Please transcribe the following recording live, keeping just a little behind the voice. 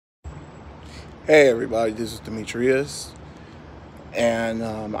Hey everybody, this is Demetrius, and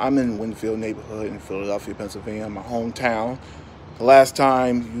I'm in Winfield neighborhood in Philadelphia, Pennsylvania, my hometown. The last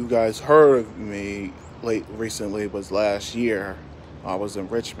time you guys heard of me recently was last year. I was in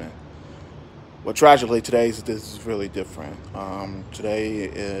Richmond. Well, tragically, this is really different. Today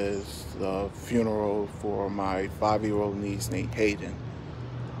is the funeral for my 5-year-old niece named Hayden.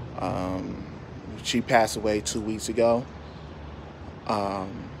 Um, she passed away 2 weeks ago.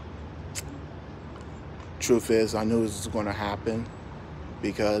 Um, Truth is, I knew this was going to happen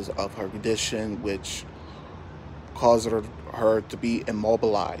because of her condition, which caused her to be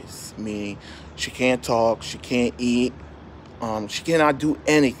immobilized, meaning she can't talk, she can't eat, she cannot do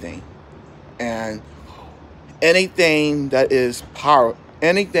anything. And anything that is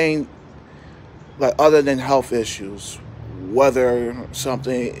anything like other than health issues, whether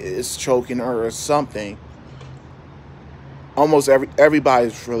something is choking her or something, almost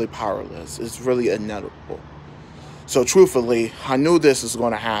everybody's really powerless. It's really inevitable. So truthfully, I knew this was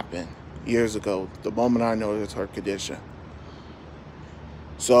going to happen years ago, the moment I noticed her condition.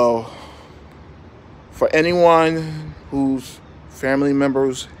 So for anyone whose family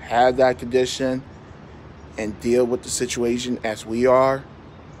members have that condition and deal with the situation as we are,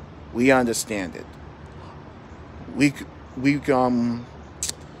 we understand it. We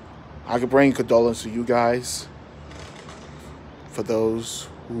I could bring condolences to you guys for those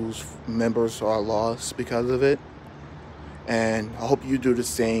whose members are lost because of it. And I hope you do the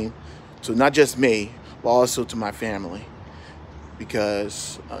same to not just me, but also to my family,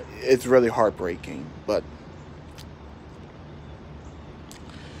 because it's really heartbreaking. But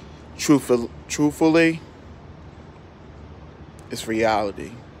truthfully, it's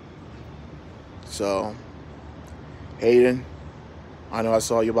reality. So, Hayden, I know I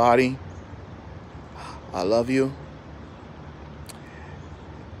saw your body. I love you.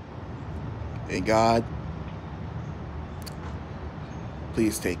 And God,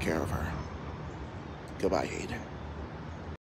 please take care of her. Goodbye, Hayden.